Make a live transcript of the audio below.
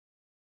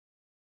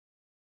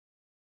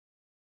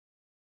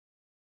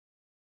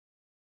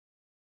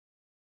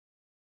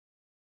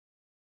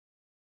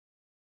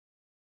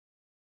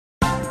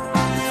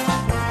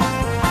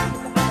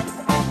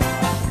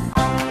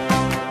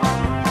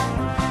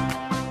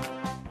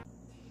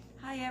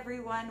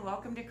everyone,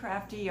 welcome to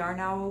Crafty Yarn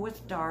Owl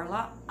with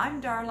Darla.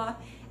 I'm Darla,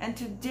 and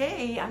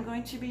today I'm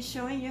going to be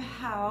showing you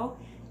how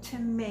to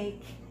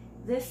make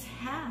this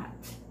hat.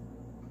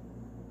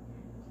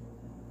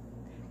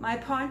 My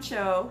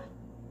poncho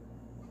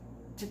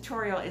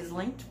tutorial is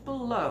linked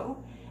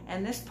below,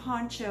 and this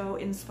poncho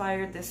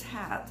inspired this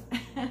hat.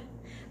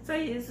 So I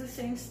use the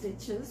same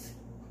stitches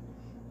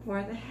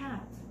for the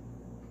hat.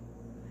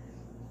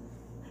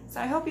 So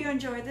I hope you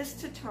enjoyed this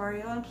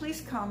tutorial, and please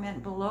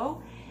comment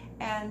below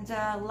and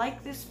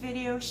like this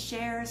video,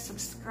 share,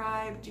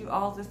 subscribe, do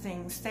all the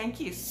things. Thank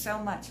you so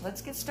much.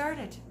 Let's get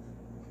started.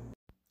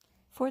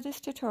 For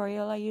this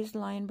tutorial, I used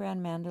Lion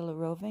Brand Mandala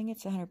Roving.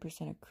 It's 100%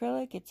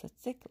 acrylic. It's a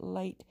thick,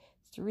 light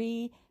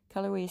 3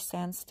 colorway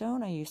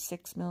sandstone. I used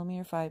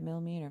 6mm,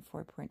 5mm,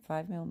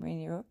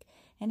 4.5mm hook.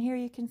 And here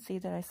you can see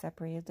that I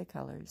separated the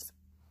colors.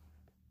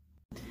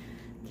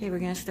 Okay, we're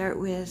going to start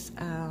with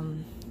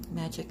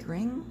magic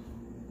ring.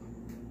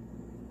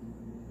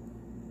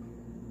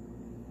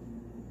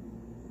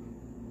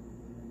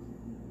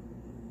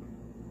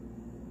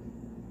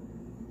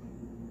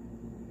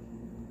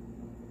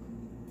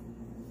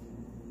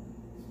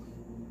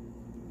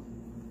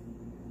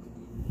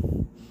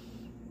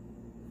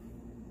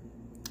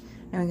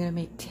 And I'm going to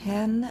make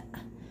 10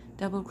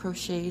 double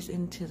crochets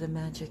into the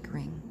magic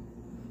ring.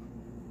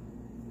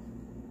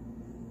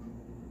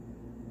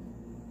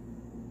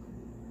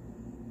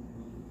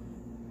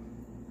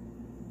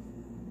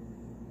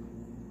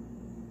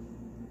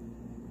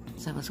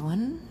 So that was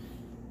 1,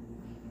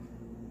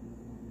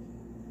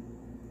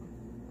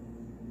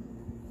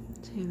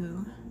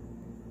 2,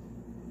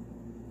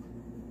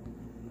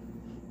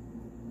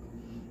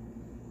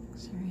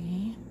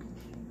 3.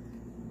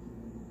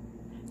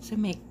 So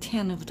make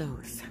 10 of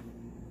those.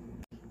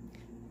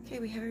 Okay,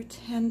 we have our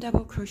 10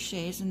 double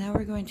crochets, and now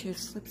we're going to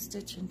slip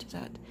stitch into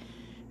that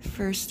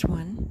first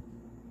one.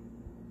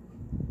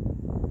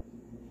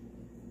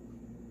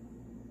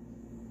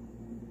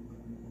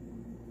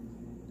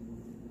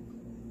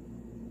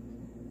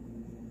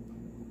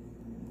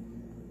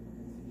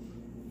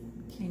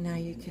 Okay, now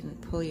you can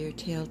pull your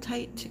tail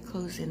tight to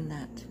close in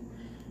that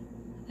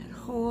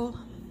hole.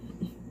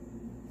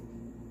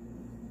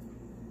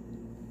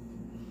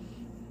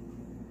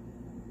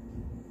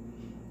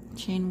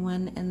 Chain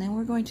 1, and then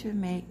we're going to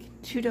make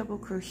 2 double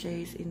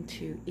crochets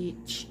into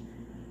each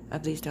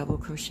of these double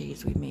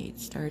crochets we made,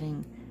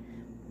 starting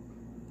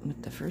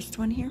with the first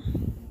one here.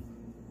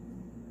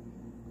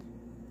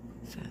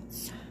 So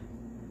that's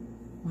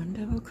 1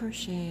 double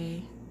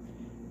crochet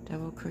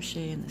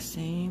in the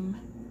same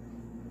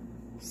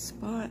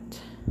spot,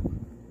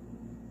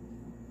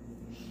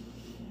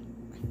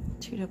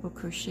 2 double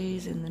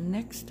crochets in the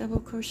next double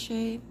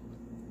crochet,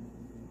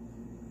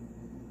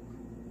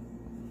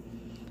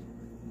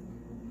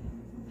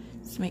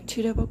 so make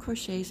 2 double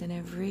crochets in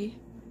every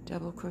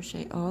double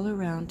crochet all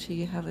around till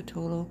you have a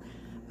total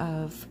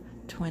of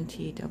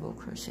 20 double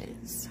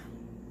crochets.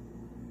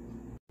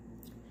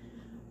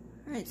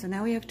 Alright, so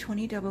now we have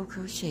 20 double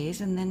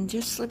crochets, and then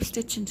just slip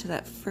stitch into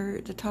that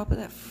the top of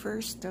that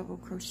first double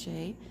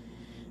crochet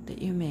that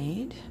you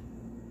made.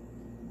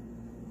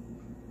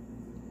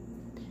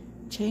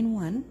 Chain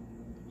 1,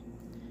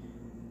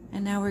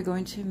 and now we're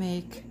going to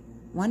make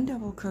 1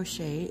 double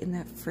crochet in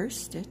that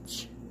first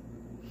stitch.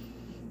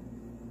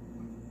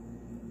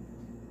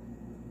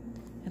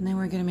 And then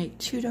we're going to make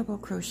 2 double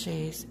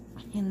crochets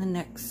in the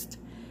next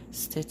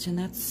stitch, and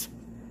that's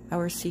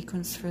our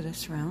sequence for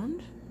this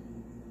round.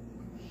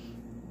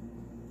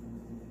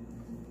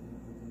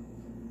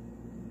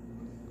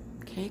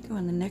 Okay, go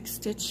in the next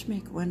stitch,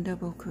 make 1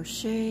 double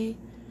crochet,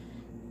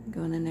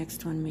 go in the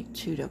next one, make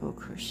 2 double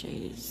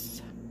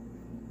crochets.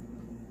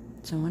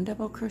 So 1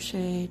 double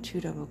crochet, 2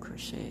 double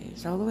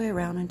crochets, all the way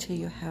around until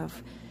you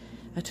have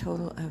a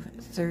total of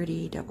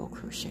 30 double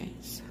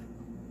crochets.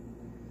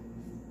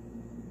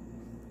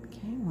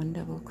 1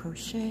 double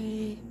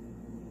crochet,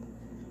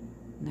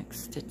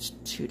 next stitch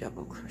 2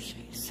 double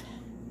crochets.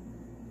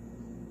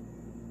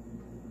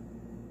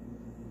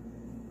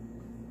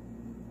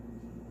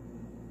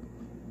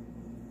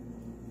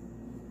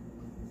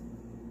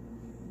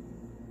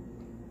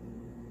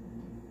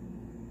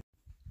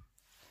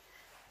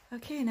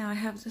 Okay, now I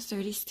have the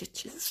 30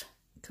 stitches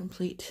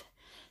complete.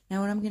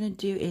 Now what I'm going to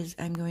do is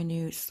I'm going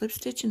to slip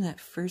stitch in that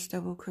first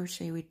double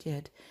crochet we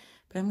did,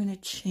 but I'm going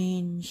to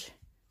change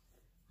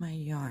my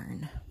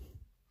yarn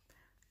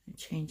and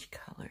change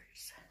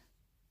colors.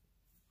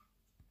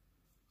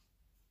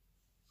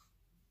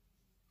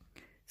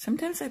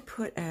 Sometimes I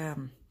put a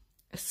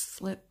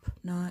slip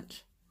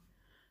knot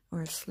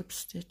or a slip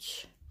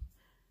stitch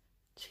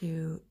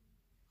to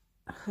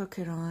hook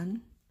it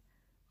on.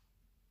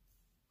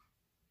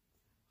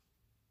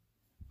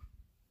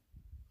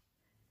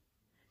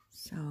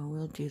 So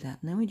we'll do that,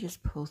 and then we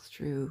just pull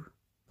through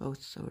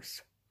both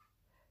those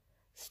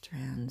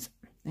strands,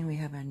 and we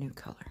have our new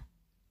color.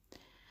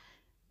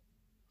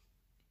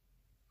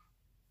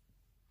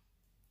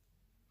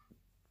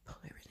 Pull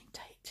everything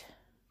tight.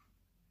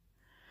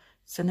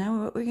 So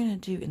now what we're going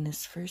to do in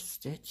this first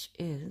stitch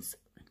is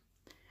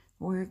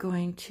we're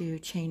going to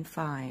chain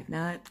 5.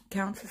 Now that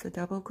counts as a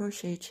double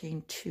crochet,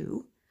 chain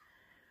 2.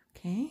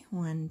 Okay,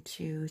 1,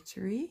 2,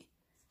 3.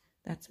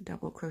 That's a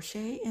double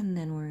crochet, and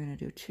then we're going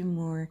to do 2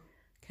 more,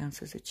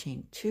 counts as a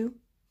chain 2.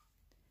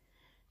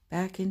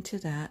 Back into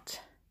that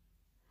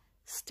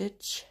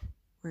stitch,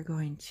 we're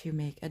going to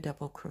make a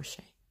double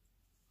crochet.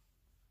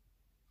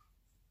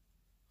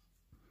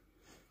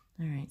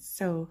 All right,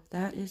 so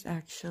that is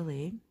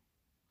actually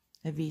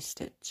a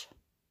V-stitch.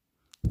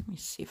 Let me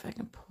see if I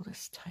can pull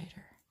this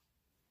tighter.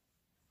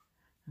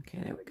 Okay,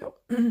 there we go.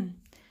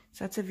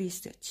 So that's a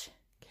V-stitch.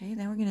 Okay,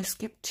 then we're going to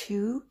skip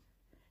 2,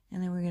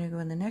 and then we're going to go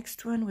in the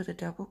next one with a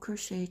double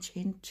crochet,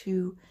 chain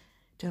 2,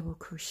 double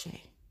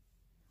crochet,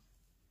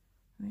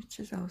 which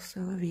is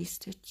also a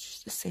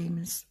V-stitch, the same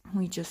as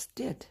we just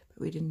did,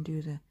 but we didn't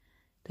do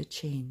the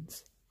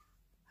chains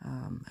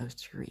of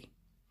 3,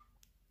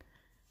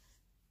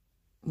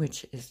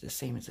 which is the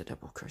same as a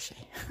double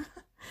crochet.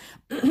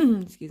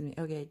 Excuse me.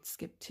 Okay,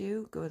 skip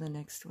 2, go to the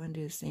next one,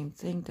 do the same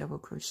thing, double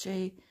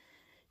crochet,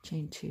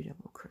 chain 2,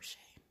 double crochet.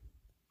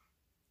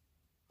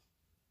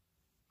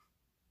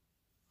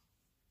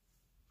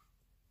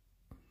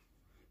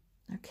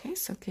 Okay,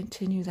 so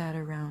continue that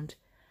around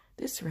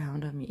this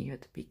round. I'll meet you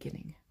at the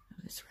beginning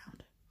of this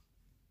round.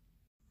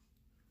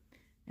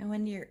 And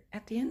when you're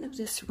at the end of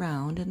this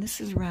round, and this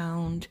is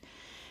round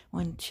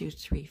 1, 2,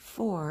 3,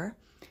 4,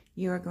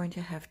 you are going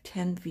to have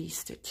 10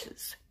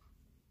 V-stitches.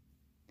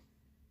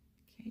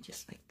 Okay,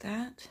 just like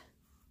that.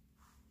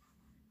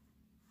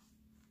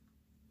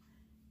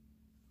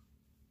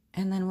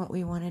 And then what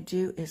we want to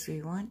do is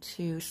we want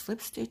to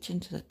slip stitch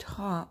into the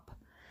top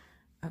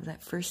of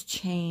that first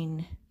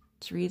chain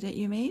 3 that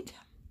you made.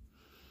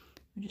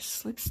 We just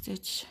slip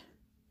stitch.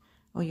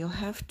 Oh, you'll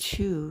have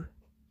 2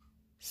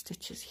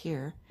 stitches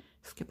here.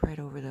 Skip right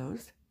over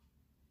those.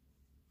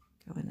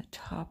 Go in the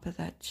top of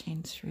that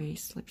chain 3,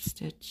 slip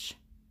stitch,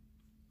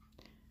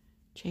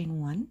 chain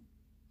 1.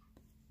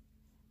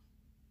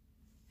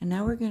 And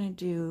now we're going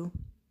to do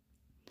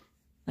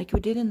like we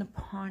did in the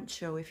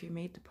poncho. If you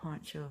made the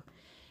poncho,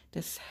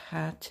 this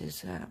hat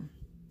is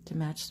to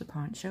match the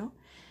poncho.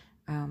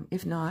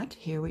 If not,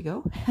 here we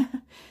go.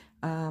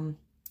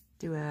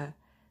 Do a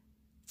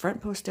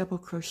front post double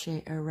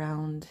crochet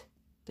around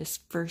this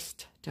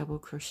first double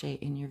crochet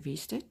in your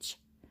V-stitch.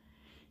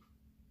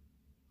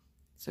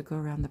 So go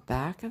around the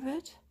back of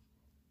it,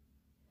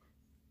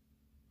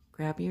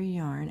 grab your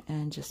yarn,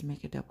 and just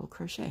make a double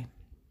crochet.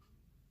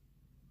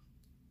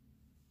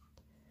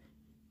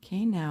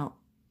 Okay, now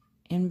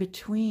in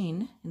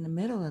between, in the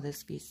middle of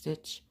this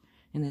V-stitch,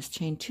 in this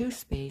chain 2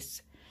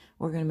 space,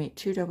 we're going to make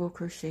 2 double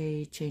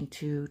crochet, chain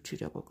 2, 2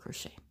 double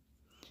crochet.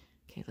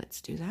 Okay,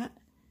 let's do that.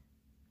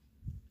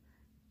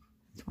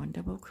 It's 1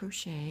 double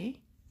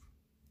crochet,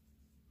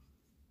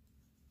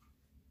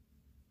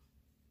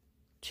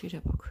 2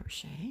 double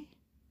crochet,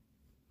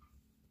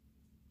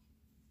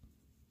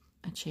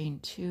 a chain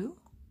 2,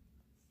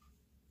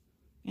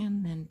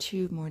 and then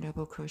 2 more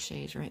double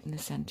crochets right in the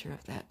center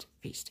of that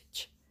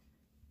V-stitch.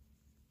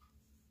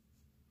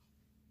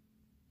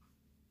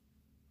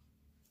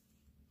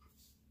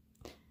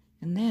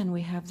 And then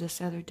we have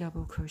this other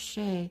double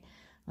crochet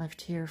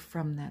left here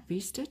from that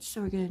V-stitch,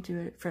 so we're going to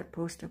do a front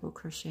post double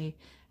crochet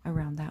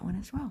around that one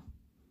as well.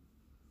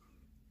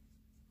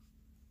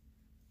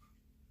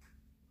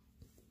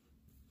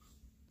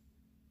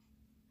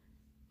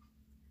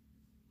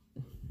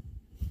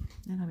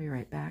 And I'll be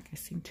right back. I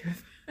seem to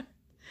have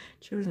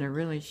chosen a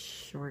really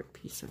short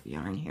piece of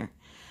yarn here.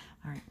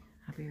 All right,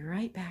 I'll be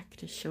right back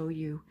to show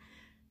you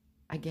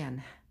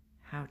again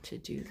how to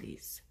do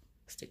these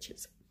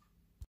stitches.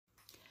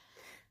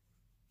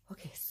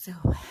 Okay, so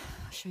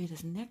I'll show you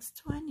this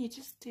next one. You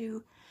just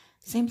do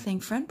same thing,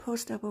 front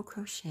post double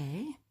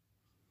crochet,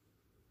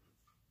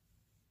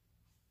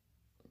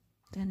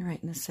 then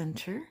right in the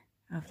center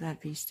of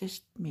that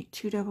V-stitch, make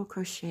 2 double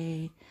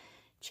crochet,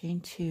 chain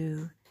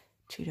 2,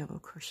 2 double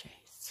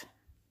crochets,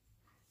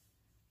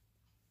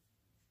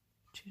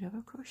 2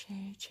 double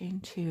crochet, chain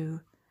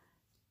 2,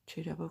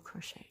 2 double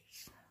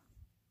crochets.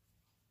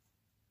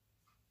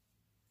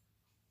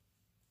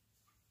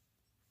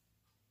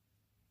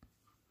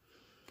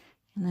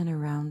 And then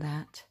around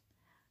that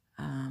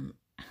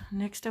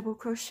next double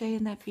crochet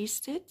in that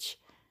V-stitch,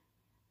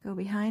 go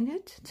behind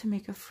it to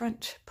make a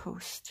front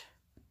post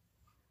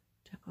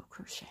double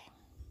crochet.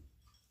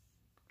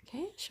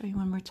 Okay, show you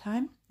one more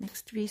time.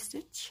 Next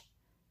V-stitch,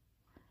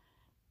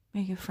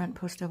 make a front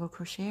post double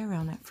crochet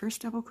around that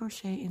first double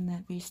crochet in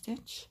that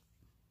V-stitch.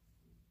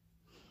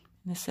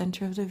 In the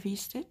center of the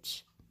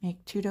V-stitch,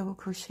 make 2 double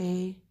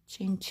crochet,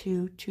 chain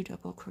 2, 2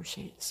 double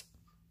crochets.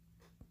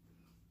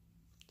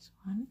 That's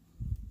 1,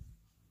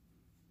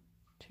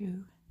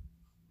 2,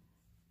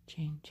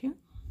 chain 2,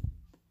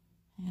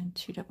 and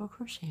 2 double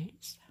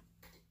crochets.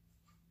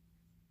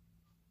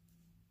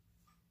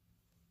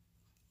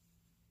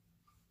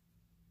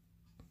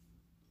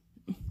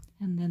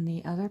 And then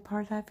the other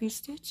part of that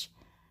V-stitch,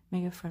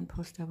 make a front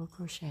post double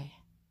crochet.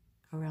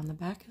 Go around the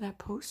back of that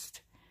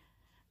post,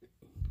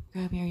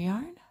 grab your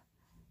yarn,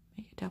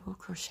 make a double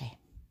crochet.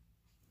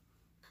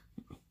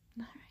 All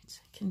right,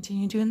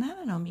 continue doing that,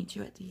 and I'll meet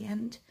you at the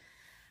end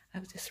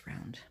of this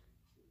round.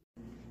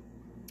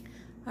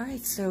 All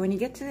right, so when you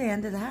get to the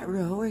end of that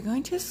row, we're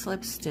going to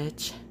slip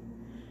stitch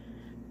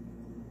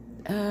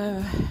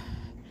 3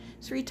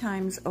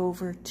 times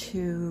over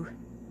to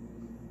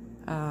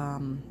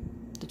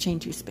the chain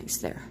 2 space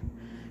there.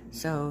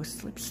 So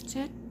slip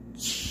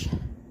stitch,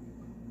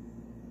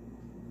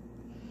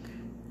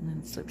 and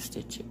then slip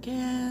stitch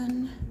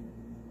again,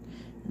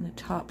 and the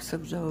tops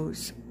of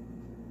those,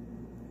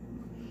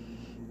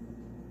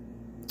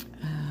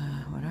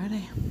 what are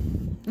they?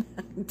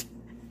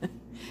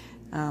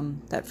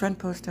 That front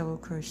post double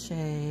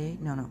crochet,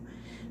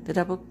 the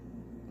double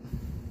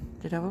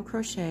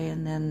crochet,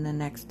 and then the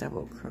next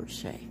double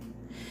crochet,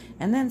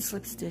 and then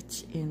slip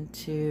stitch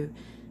into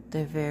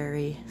the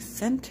very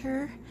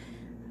center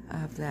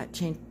of that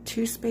chain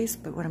 2 space.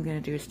 But what I'm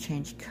going to do is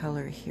change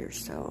color here,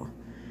 so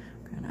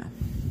I'm going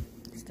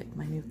to stick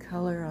my new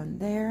color on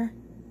there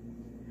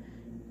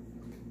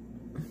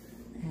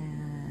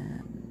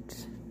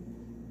and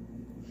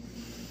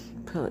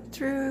pull it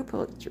through.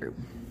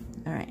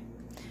 All right,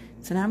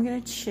 so now I'm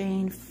going to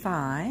chain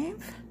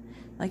 5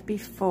 like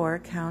before.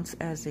 Counts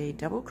as a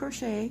double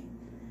crochet,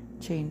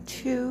 chain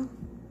 2.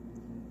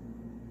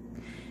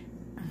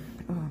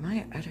 Oh, am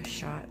I out of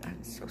shot?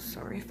 I'm so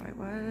sorry if I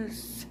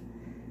was.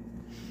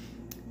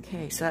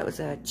 Okay, so that was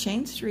a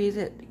chain 3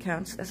 that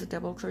counts as a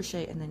double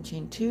crochet, and then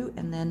chain 2,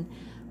 and then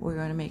we're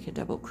going to make a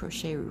double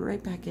crochet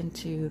right back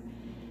into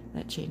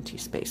that chain 2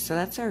 space. So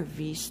that's our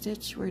V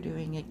stitch we're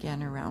doing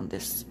again around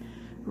this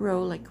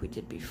row like we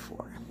did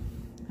before.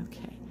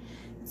 Okay,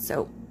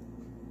 so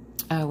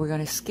we're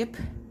going to skip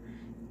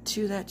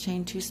to that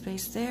chain 2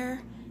 space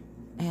there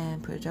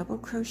and put a double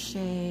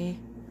crochet,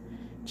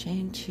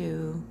 chain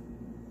 2,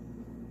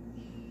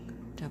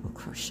 double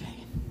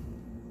crochet.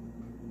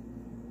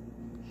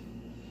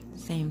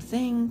 Same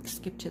thing,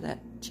 skip to that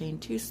chain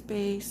 2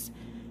 space,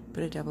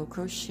 put a double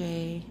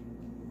crochet,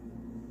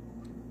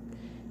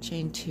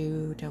 chain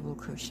 2, double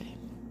crochet.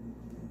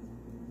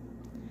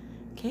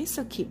 Okay,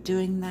 so keep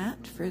doing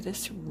that for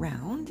this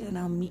round, and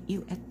I'll meet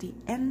you at the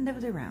end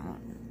of the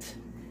round.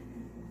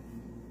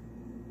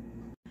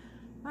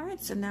 All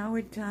right, so now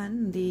we're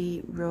done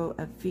the row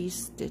of V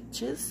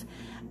stitches.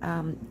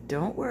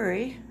 Don't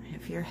worry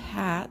if your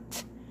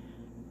hat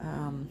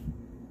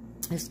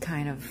is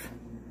kind of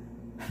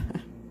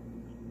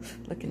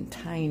looking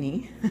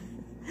tiny.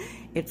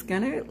 It's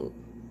gonna,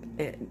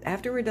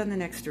 after we're done the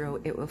next row,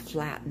 it will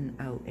flatten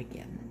out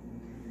again.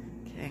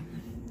 Okay,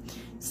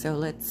 so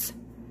let's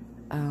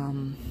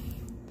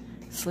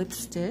slip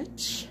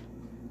stitch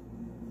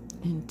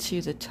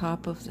into the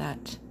top of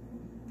that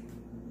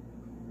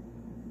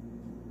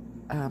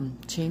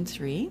chain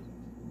 3.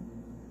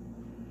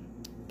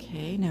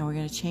 Okay, now we're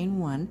going to chain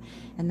 1,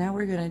 and now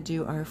we're going to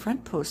do our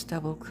front post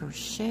double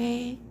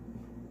crochet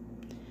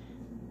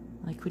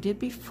like we did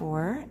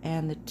before,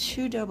 and the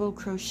 2 double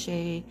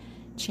crochet,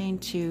 chain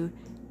 2,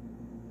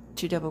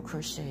 2 double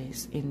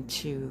crochets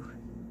into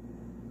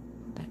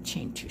that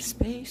chain 2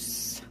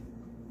 space.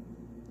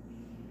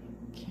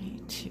 Okay,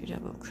 2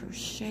 double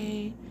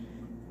crochet,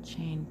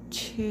 chain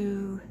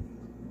 2,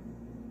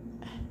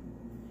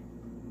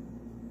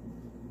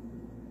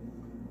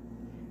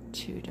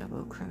 2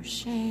 double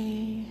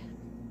crochet,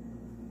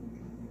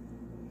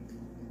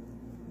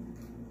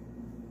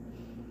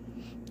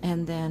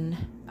 and then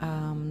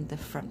the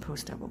front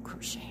post double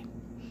crochet.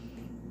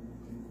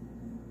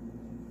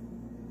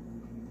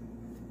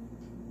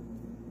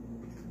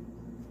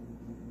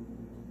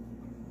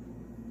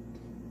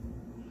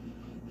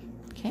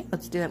 Okay,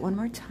 let's do that one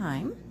more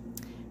time.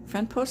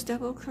 Front post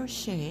double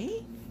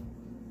crochet,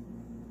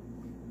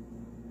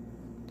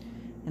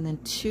 and then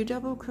 2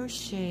 double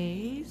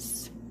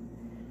crochets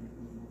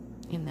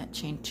in that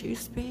chain 2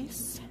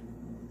 space,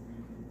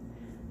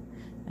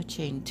 a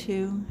chain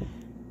 2,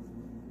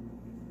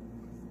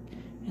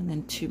 and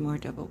then 2 more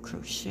double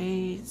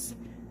crochets,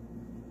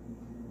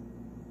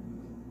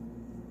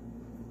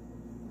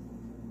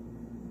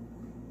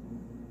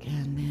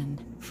 and then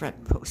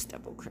front post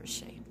double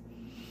crochet.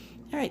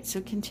 All right, so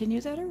continue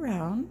that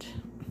around,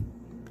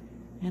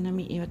 and I'll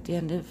meet you at the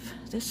end of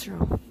this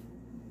row.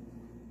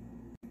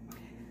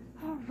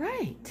 All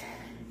right,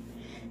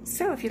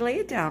 so if you lay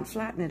it down,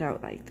 flatten it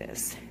out like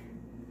this.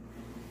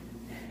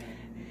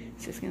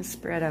 It's just going to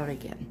spread out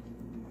again.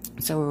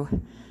 So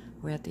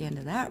we're at the end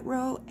of that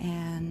row,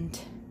 and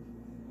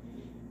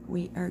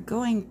we are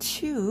going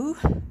to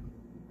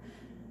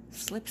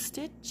slip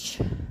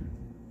stitch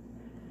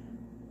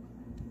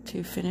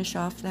to finish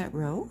off that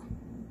row.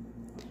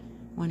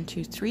 1,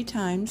 2, 3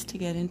 times to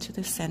get into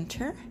the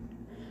center,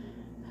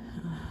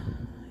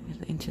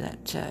 into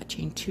that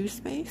chain 2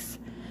 space.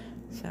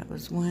 So that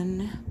was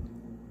 1,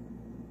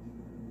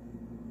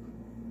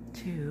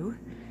 2,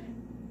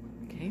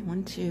 okay,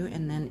 1, 2,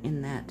 and then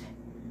in that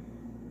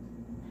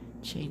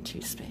chain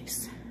 2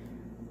 space.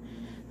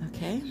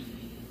 Okay,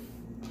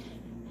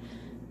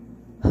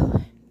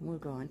 we'll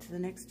go on to the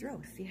next row.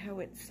 See how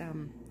it's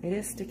it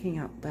is sticking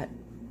out, but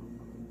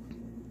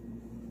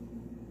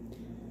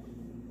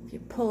if you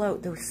pull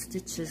out those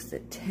stitches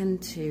that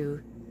tend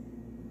to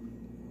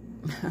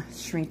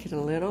shrink it a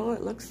little,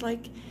 it looks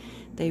like,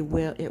 it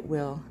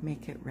will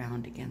make it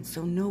round again.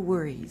 So no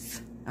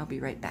worries. I'll be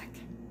right back.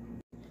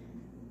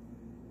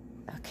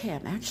 Okay,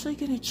 I'm actually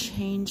going to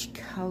change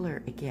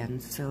color again.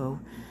 So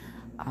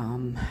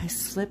I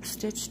slip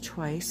stitch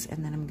twice,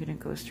 and then I'm going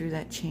to go through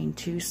that chain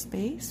 2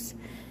 space.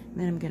 And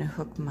then I'm going to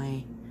hook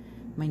my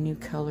new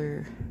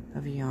color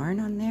of yarn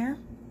on there.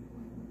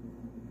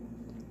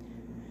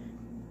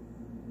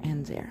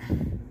 And there.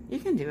 You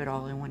can do it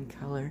all in one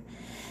color.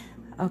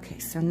 Okay,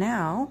 so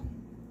now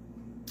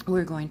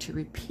we're going to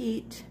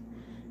repeat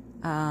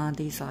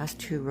these last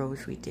 2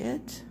 rows we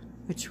did,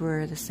 which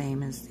were the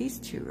same as these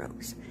 2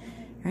 rows.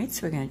 All right,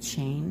 so we're going to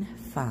chain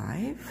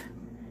 5.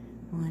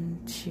 1,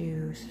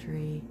 2,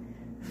 3,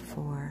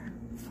 4,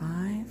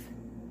 5.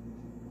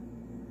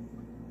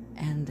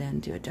 And then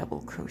do a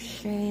double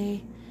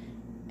crochet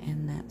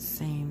in that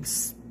same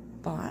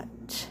spot.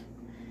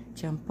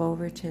 Jump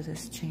over to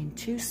this chain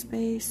 2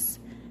 space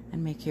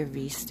and make your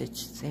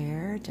V-stitch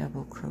there.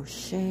 Double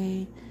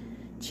crochet,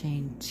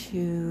 chain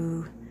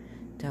 2,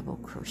 double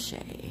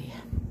crochet.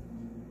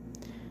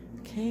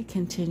 Okay,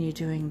 continue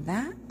doing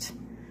that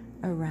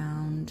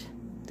around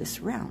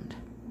this round.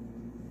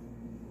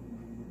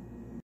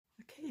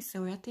 Okay,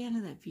 so we're at the end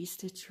of that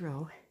V-stitch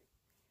row.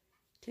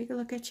 Take a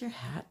look at your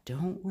hat.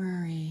 Don't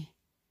worry.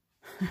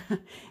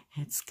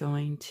 It's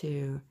going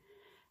to,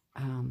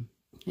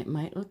 it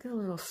might look a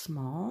little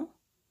small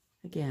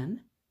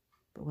again,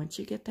 but once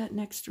you get that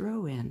next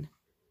row in,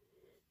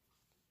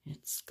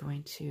 it's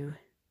going to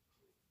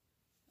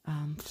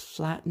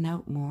flatten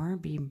out more,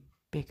 be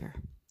bigger.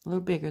 A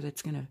little bigger,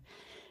 that's going to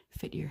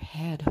fit your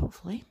head,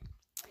 hopefully,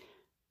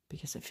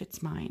 because it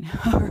fits mine.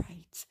 All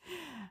right.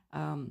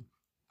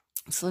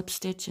 Slip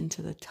stitch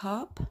into the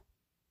top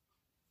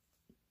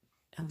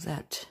of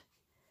that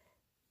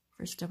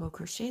first double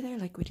crochet there,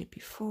 like we did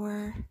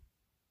before.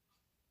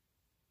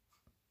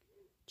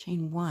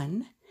 Chain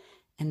 1,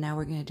 and now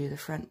we're going to do the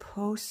front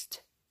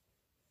post,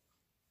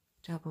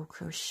 double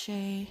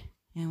crochet,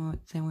 and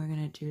then we're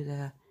going to do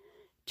the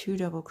 2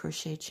 double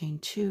crochet, chain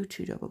 2,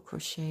 2 double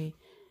crochet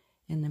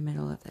in the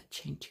middle of that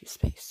chain 2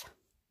 space.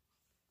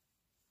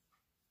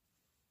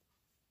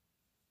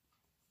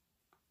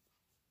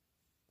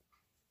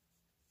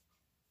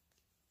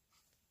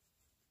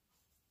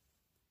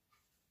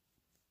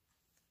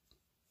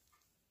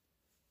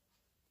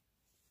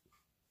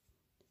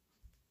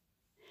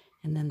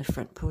 And then the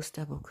front post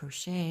double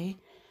crochet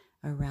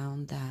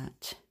around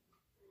that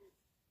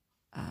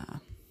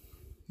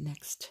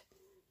next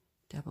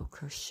double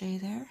crochet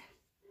there,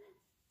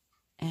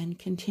 and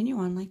continue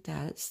on like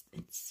that.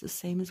 It's the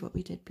same as what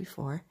we did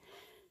before.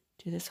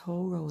 Do this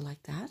whole row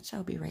like that. So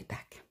I'll be right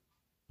back.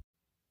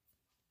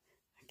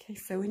 Okay,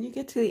 so when you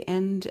get to the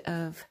end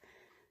of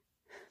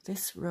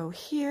this row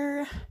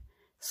here,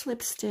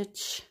 slip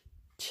stitch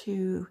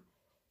to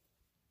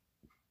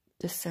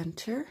the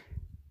center.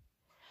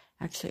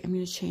 Actually, I'm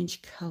going to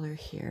change color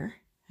here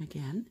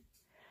again.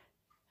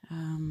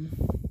 Going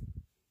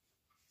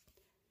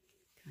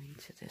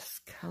to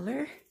this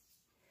color.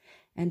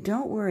 And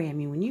don't worry, I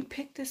mean, when you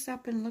pick this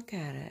up and look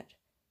at it,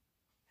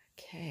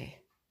 okay,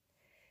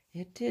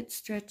 it did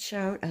stretch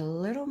out a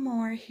little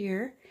more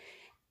here.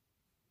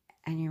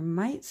 And you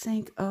might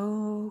think,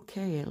 oh,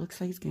 okay, it looks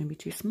like it's going to be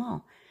too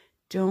small.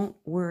 Don't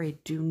worry.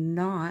 Do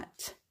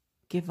not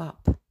give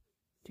up.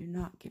 Do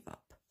not give up.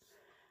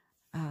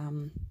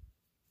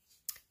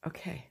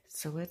 Okay,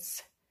 so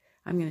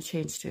I'm going to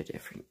change to a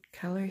different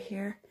color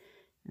here,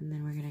 and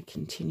then we're going to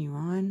continue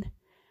on.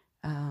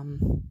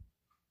 Oh,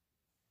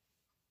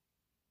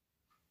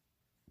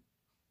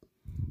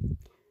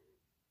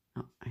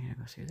 I got to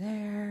go through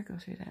there, go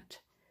through that.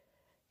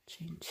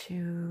 Chain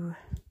 2.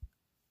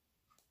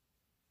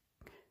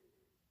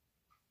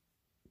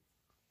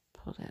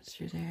 Pull that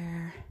through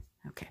there.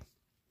 Okay.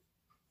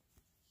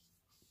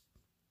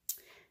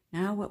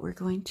 Now what we're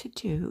going to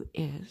do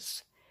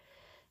is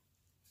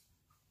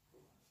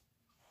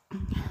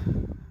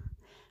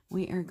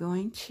we are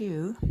going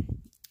to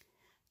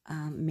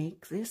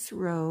make this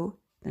row,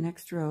 the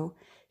next row,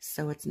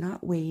 so it's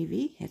not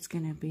wavy. It's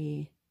going to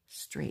be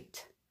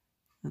straight.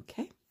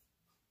 Okay?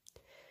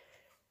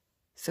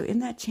 So in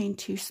that chain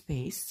 2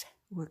 space,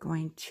 we're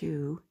going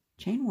to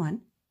chain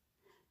 1,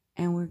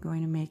 and we're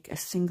going to make a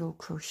single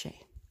crochet.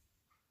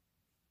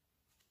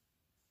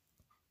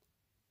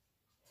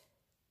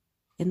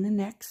 In the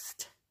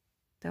next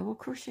double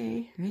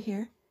crochet right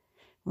here,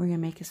 we're going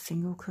to make a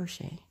single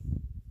crochet.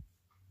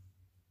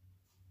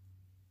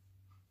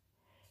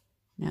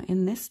 Now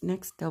in this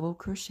next double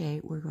crochet,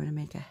 we're going to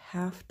make a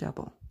half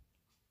double.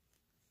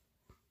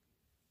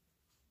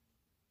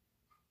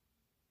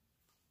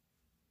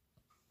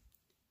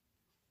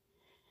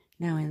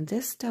 Now in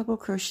this double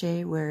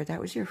crochet, where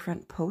that was your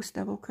front post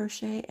double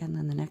crochet, and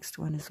then the next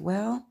one as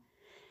well,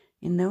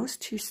 in those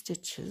 2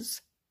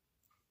 stitches,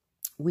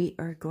 we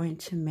are going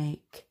to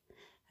make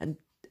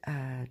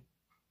a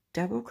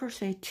double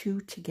crochet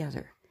 2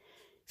 together.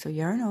 So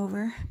yarn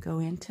over, go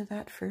into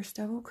that first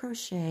double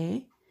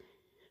crochet,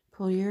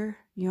 pull your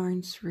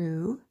yarn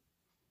through.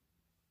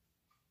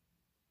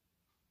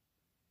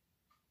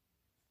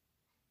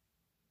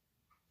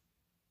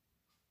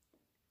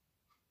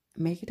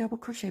 Make a double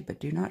crochet, but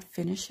do not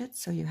finish it.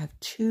 So you have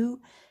 2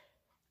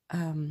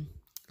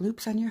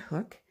 loops on your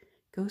hook.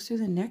 Go through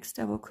the next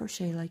double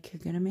crochet like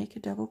you're going to make a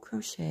double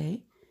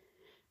crochet.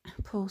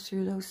 Pull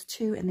through those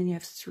 2, and then you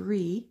have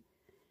 3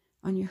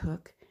 on your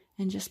hook,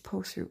 and just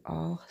pull through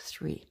all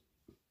 3.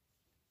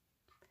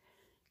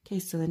 Okay,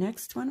 so the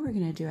next one, we're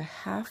going to do a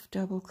half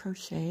double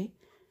crochet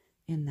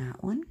in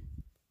that one.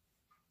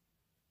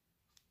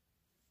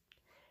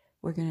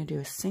 We're going to do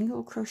a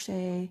single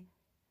crochet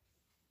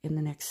in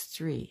the next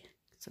 3.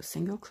 So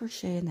single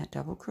crochet in that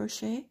double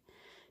crochet,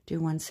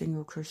 do 1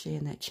 single crochet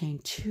in that chain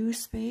 2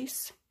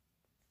 space,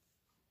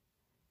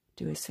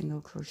 do a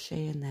single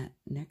crochet in that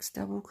next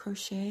double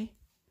crochet,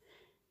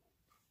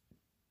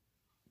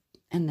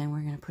 and then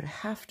we're going to put a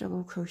half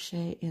double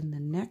crochet in the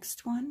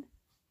next one,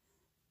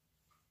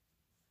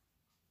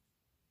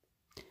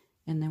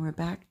 and then we're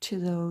back to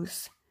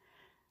those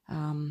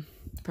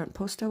front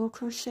post double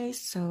crochets.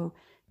 So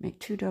make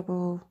 2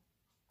 double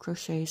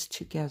crochets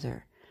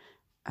together.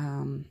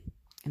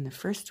 In the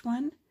first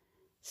one,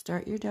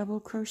 start your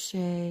double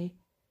crochet,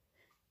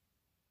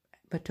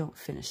 but don't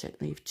finish it.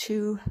 Leave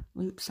 2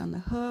 loops on the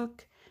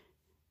hook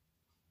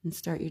and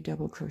start your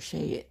double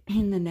crochet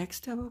in the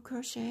next double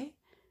crochet,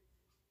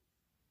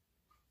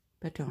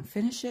 but don't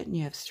finish it. And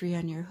you have 3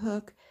 on your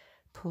hook.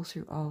 Pull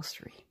through all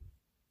 3.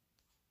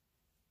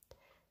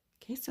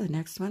 Okay, so the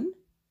next one,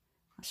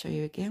 I'll show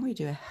you again. We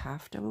do a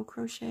half double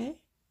crochet.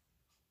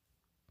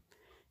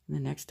 In the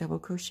next double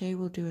crochet,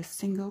 we'll do a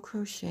single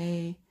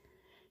crochet,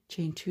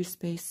 chain 2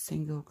 space,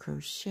 single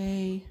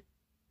crochet.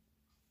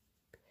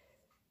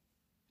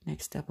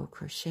 Next double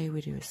crochet,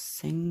 we do a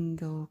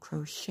single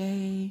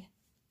crochet.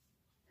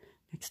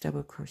 Next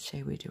double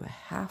crochet, we do a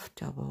half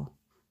double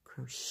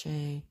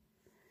crochet.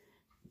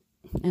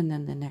 And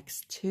then the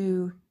next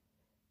 2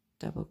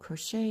 double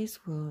crochets,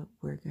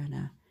 we're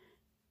gonna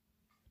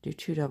do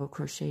 2 double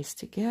crochets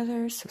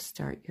together. So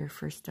start your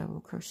first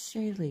double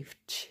crochet, leave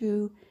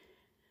 2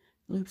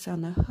 loops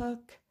on the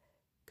hook,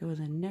 go to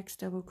the next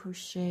double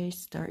crochet,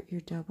 start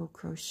your double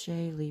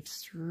crochet, leave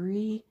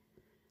 3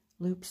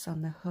 loops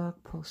on the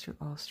hook, pull through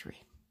all 3.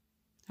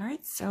 All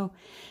right, so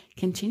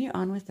continue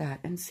on with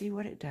that and see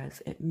what it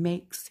does. It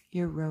makes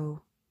your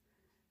row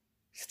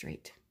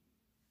straight,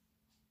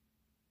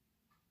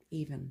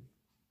 even.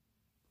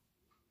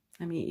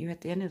 I mean, you're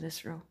at the end of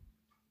this row.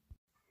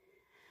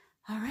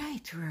 All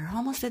right, we're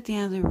almost at the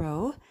end of the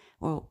row.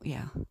 Well,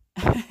 yeah.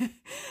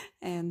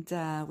 And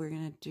we're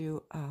going to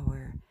do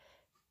our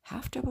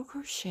half double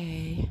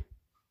crochet,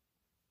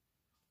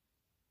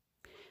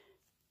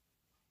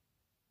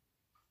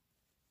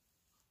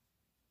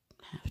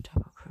 half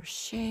double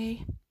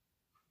crochet,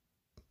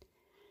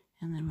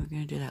 and then we're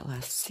going to do that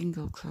last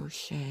single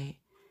crochet.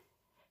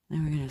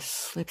 Then we're going to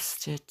slip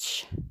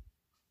stitch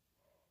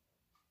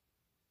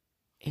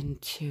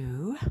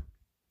into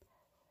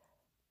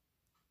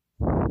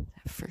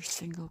that first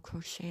single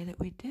crochet that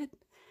we did.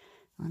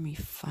 Let me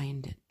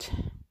find it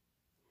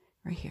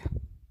right here.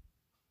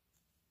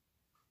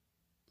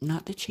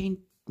 Not the chain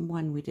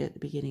 1 we did at the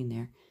beginning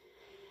there,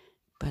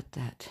 but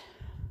that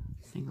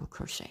single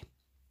crochet.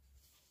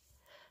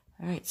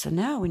 All right, so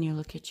now when you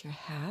look at your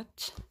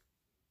hat,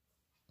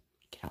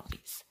 get all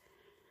these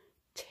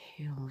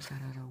tails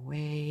out of the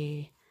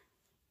way.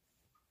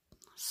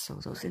 Sew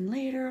those in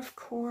later, of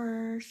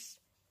course.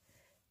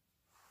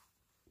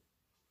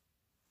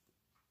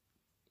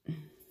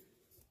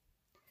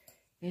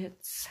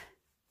 It's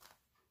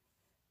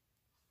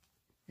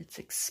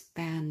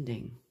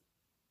expanding.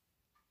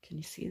 Can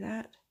you see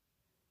that?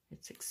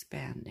 It's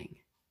expanding.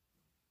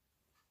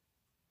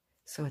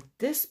 So at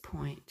this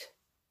point,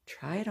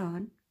 try it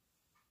on.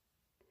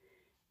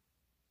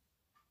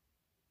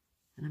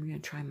 And I'm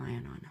going to try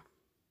mine on.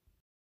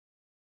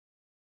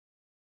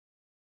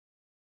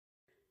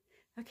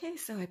 Okay,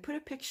 so I put a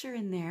picture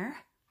in there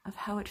of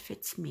how it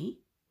fits me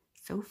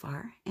so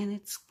far, and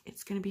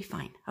it's going to be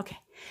fine. Okay,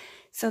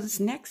 so this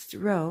next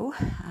row,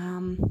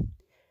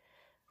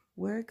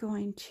 we're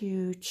going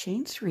to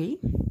chain 3,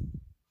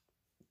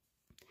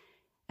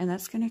 and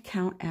that's going to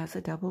count as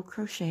a double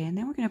crochet, and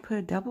then we're going to put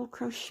a double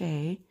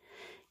crochet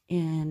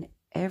in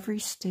every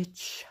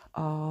stitch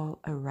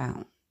all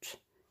around.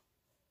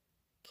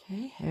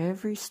 Okay,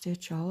 every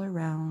stitch all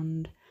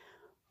around,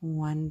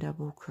 1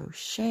 double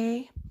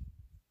crochet.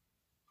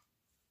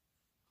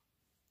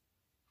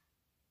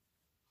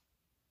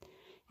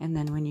 And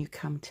then when you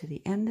come to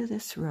the end of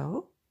this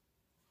row,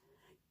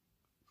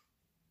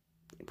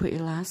 put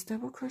your last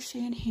double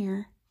crochet in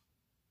here,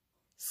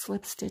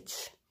 slip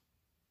stitch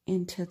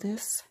into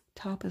this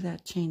top of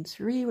that chain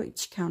 3,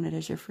 which counted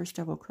as your first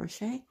double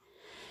crochet,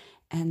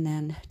 and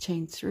then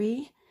chain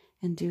 3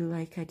 and do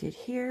like I did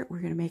here.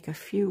 We're going to make a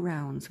few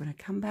rounds. When I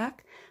come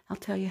back, I'll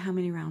tell you how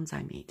many rounds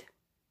I made.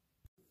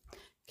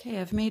 Okay,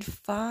 I've made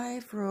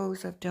 5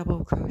 rows of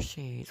double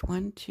crochets.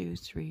 1, 2,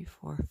 3,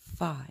 4,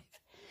 5.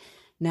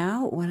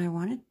 Now what I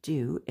want to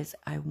do is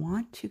I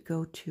want to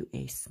go to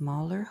a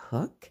smaller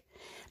hook.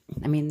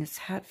 I mean, this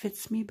hat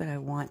fits me, but I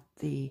want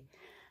the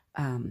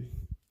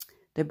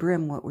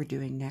brim, what we're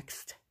doing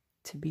next,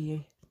 to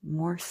be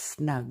more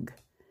snug.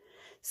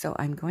 So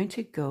I'm going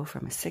to go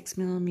from a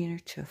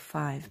 6mm to a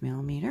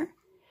 5mm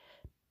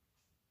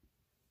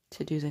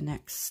to do the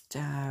next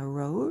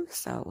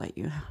rows. I'll let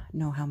you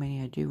know how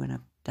many I do when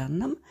I've done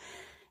them.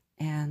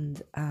 And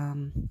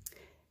I'm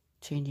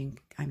changing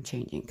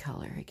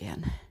color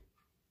again.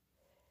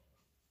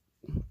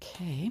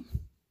 Okay.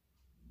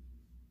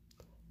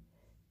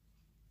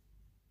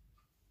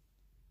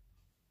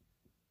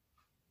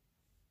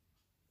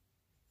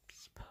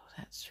 Let's pull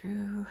that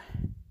through.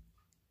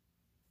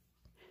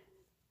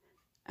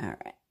 All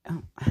right.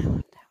 Oh, I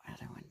want that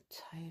other one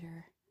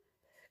tighter.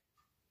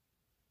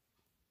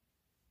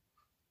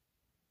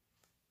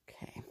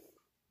 Okay.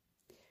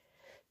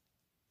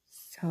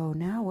 So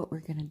now what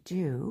we're going to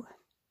do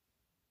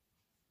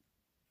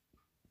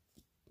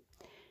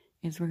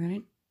is we're going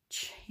to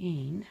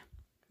chain.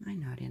 I'm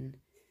not in.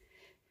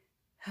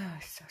 Oh,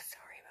 so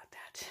sorry about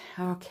that.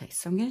 Okay,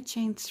 so I'm going to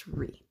chain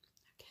 3.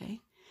 Okay,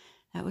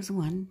 that was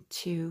 1,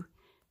 2,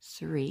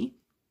 3.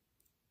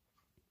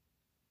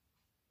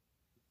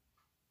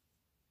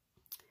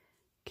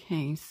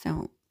 Okay,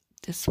 so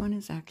this one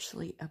is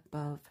actually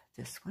above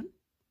this one.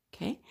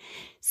 Okay,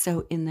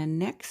 so in the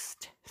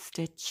next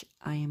stitch,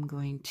 I am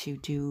going to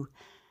do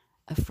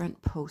a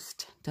front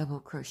post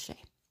double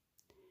crochet.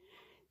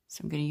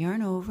 So I'm going to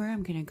yarn over,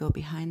 I'm going to go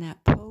behind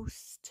that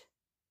post,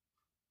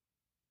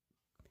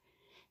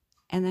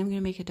 and then I'm going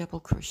to make a double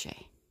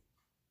crochet.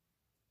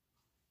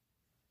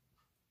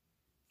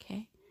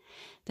 Okay,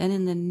 then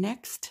in the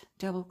next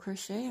double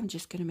crochet, I'm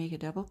just going to make a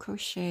double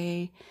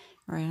crochet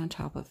right on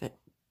top of it.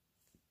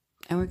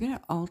 And we're going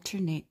to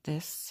alternate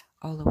this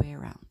all the way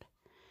around.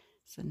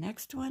 So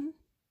next one,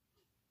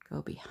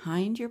 go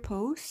behind your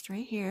post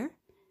right here,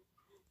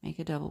 make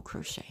a double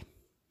crochet.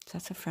 So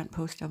that's a front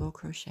post double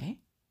crochet.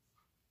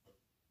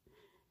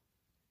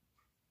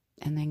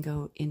 And then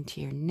go into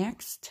your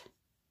next,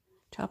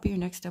 top of your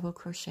next double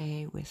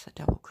crochet with a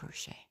double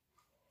crochet.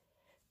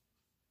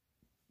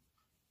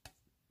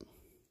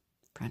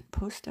 Front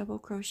post double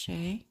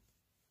crochet.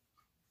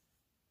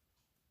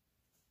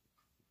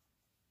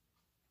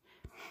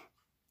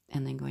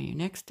 And then go in your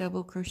next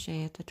double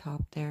crochet at the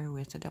top there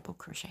with a double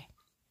crochet.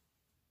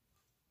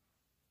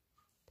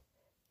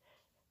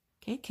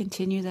 Okay,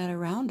 continue that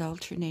around,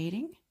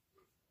 alternating.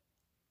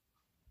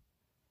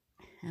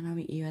 And I'll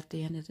meet you at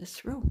the end of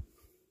this row.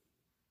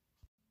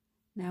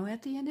 Now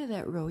at the end of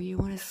that row, you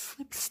want to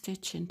slip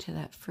stitch into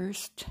that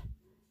first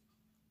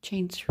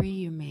chain 3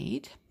 you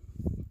made.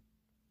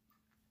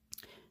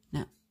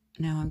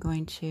 Now I'm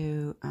going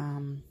to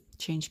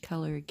change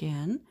color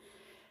again.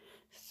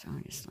 So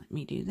just let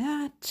me do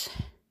that.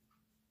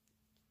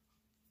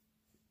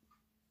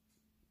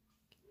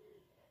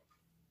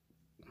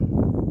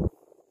 Pull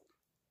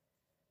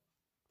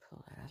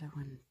that other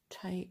one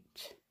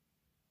tight.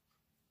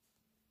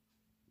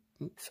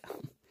 Oops.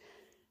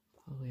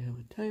 Pull the other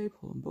one tight,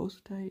 pull them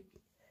both tight.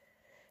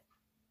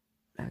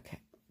 Okay.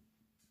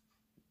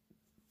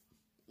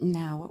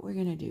 Now what we're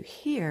going to do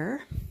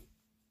here,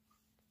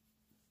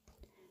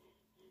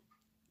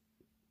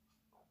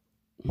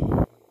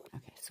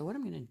 okay, so what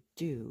I'm going to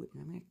do,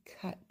 I'm going to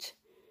cut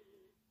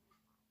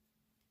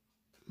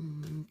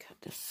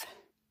this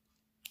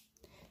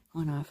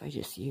one off I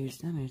just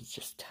used. I'm going to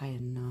just tie a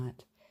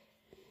knot.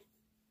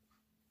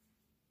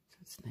 So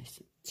it's nice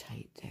and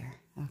tight there.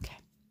 Okay.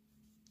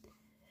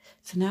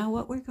 So now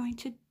what we're going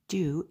to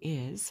do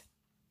is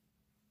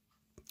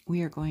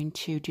we are going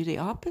to do the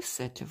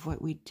opposite of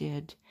what we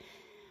did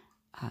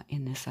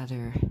in this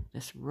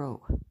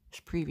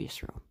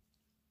previous row.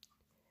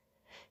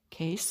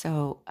 Okay,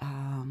 so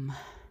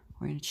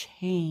we're going to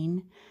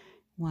chain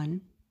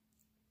 1,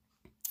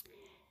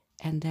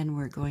 and then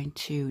we're going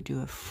to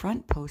do a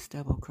front post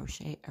double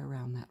crochet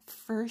around that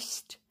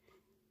first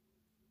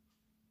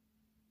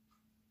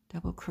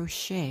double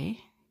crochet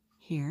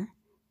here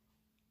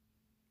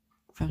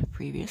from the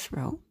previous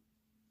row.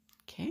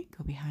 Okay,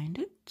 go behind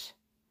it.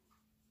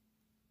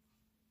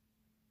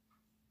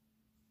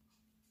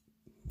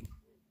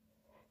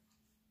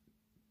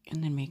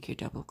 And then make your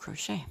double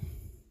crochet.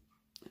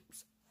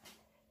 Oops.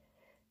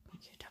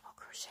 Make your double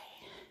crochet.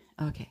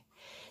 Okay,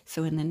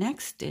 so in the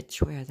next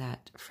stitch where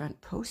that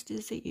front post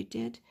is that you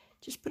did,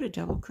 just put a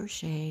double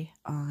crochet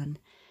on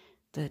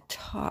the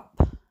top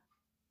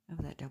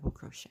of that double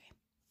crochet.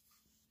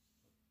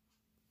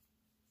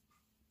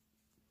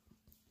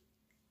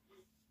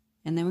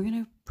 And then we're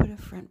going to put a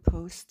front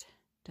post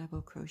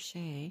double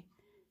crochet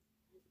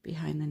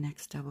behind the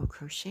next double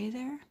crochet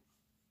there.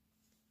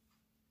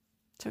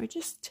 So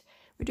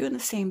we're doing the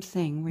same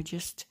thing. We're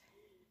just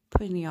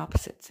putting the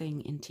opposite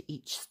thing into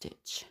each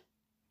stitch.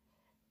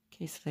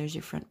 Okay, so there's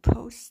your front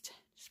post.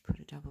 Just put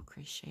a double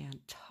crochet on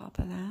top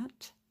of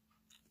that.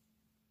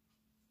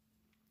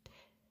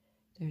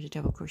 There's a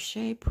double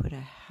crochet. Put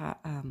a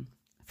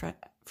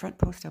front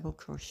post double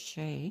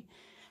crochet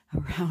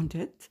around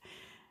it.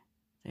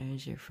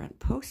 There's your front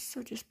post,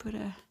 so just put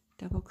a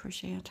double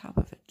crochet on top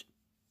of it.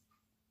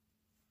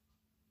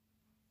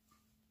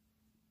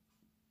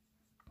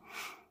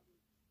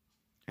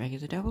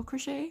 Regular double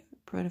crochet,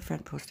 put a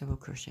front post double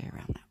crochet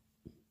around that.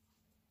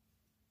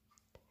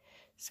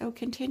 So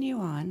continue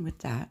on with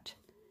that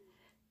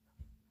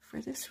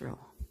for this row.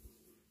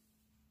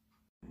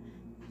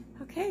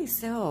 Okay,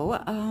 so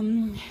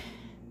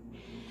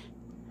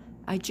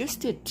I just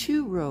did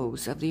 2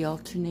 rows of the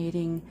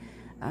alternating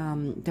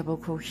double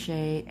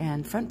crochet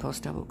and front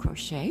post double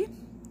crochet.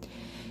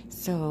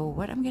 So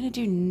what I'm going to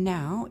do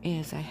now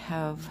is I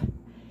have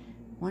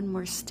 1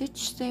 more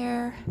stitch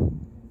there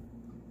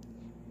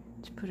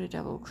to put a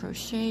double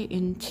crochet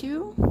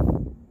into,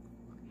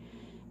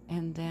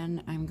 and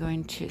then I'm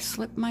going to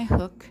slip my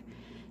hook,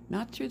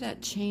 not through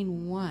that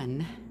chain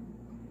 1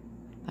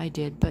 I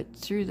did, but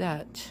through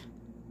that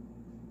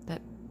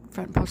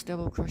front post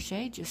double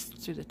crochet, just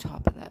through the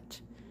top of that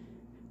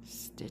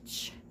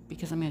stitch,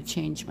 because I'm going to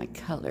change my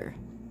color.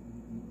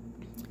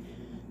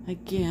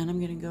 Again, I'm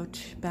going to go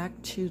back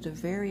to the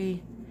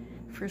very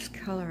first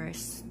color I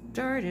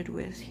started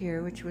with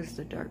here, which was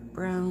the dark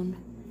brown.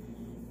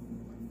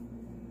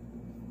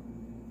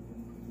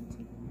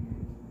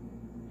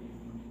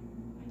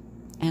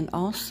 And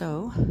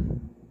also,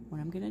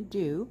 what I'm going to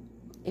do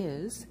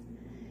is,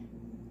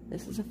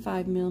 this is a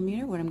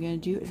 5mm. What I'm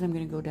going to do is I'm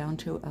going to go down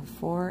to a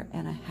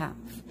 4.5,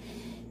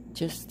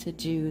 just to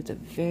do the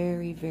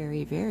very,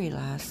 very, very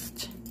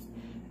last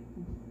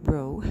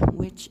row,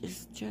 which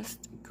is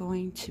just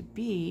going to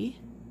be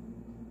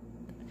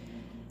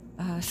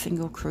a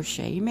single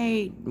crochet. You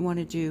may want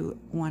to do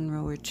 1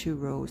 row or 2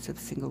 rows of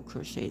single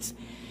crochets.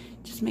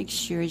 Just make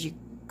sure as you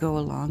go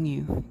along,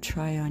 you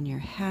try on your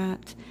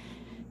hat,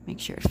 make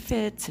sure it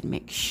fits, and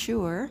make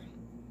sure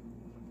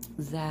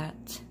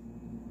that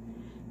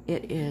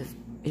it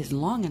is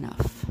long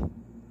enough.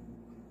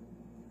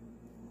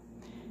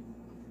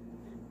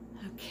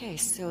 Okay,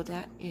 so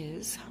that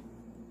is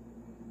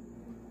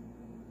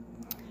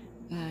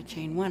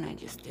chain 1 I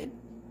just did.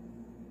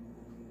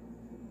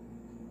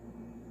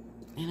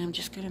 And I'm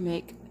just going to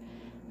make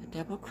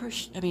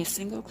a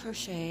single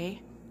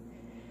crochet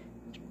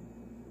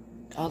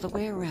all the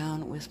way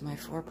around with my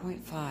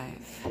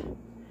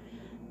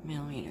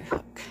 4.5mm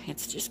hook.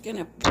 It's just going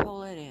to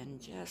pull it in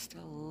just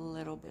a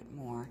little bit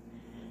more.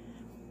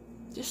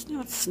 Just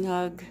know it's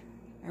snug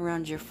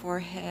around your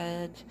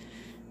forehead.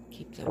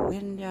 Keep the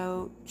wind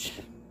out.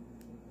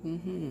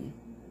 And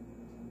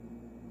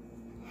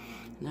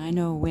I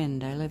know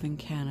wind. I live in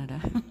Canada.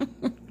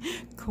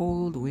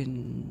 Cold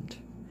wind.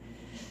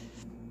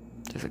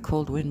 There's a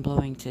cold wind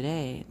blowing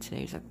today.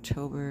 Today's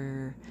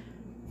October,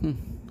 I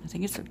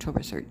think it's October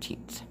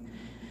 13th,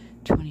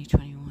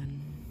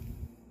 2021.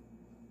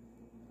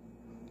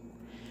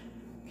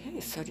 Okay,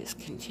 so just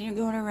continue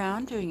going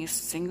around doing a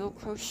single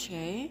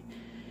crochet.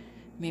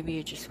 Maybe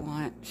you just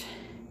want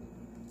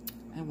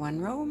a 1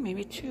 row,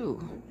 maybe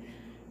 2.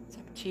 It's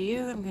up to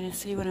you. I'm going to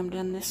see when I'm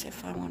done this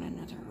if I want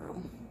another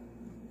row.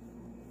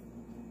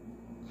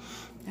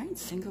 Alright,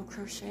 single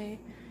crochet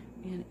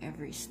in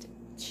every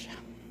stitch.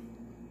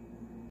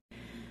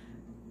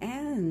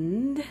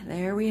 And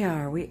there we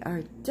are. We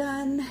are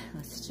done.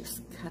 Let's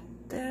just cut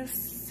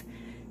this,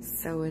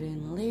 sew it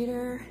in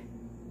later.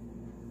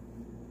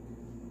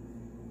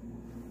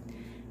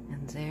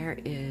 And there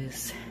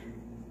is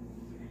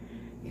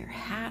your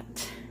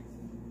hat.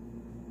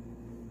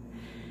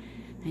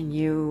 And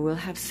you will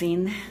have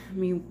seen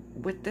me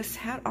with this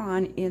hat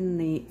on in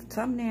the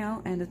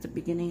thumbnail and at the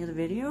beginning of the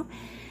video,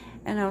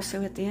 and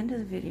also at the end of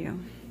the video.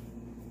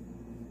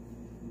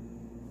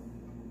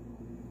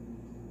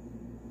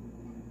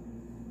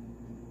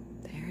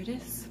 There it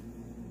is.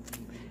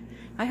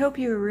 I hope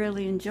you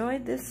really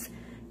enjoyed this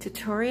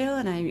tutorial,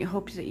 and I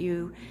hope that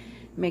you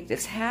make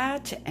this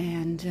hat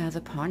and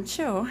the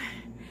poncho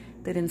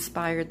that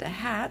inspired the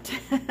hat.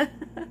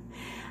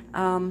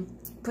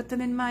 Put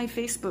them in my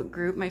Facebook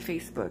group. My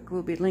Facebook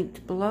will be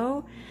linked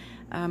below.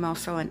 I'm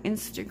also on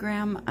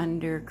Instagram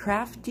under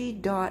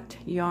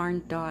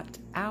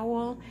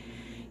crafty.yarn.owl.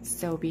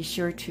 So be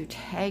sure to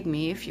tag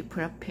me if you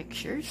put up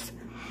pictures,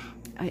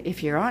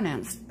 if you're on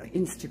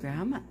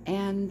Instagram.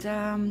 And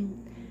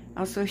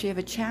also, if you have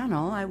a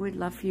channel, I would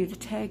love for you to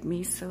tag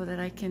me so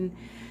that I can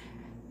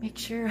make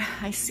sure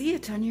I see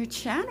it on your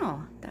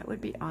channel. That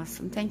would be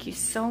awesome. Thank you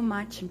so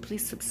much, and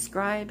please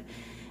subscribe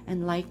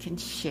and like and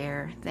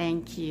share.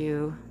 Thank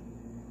you.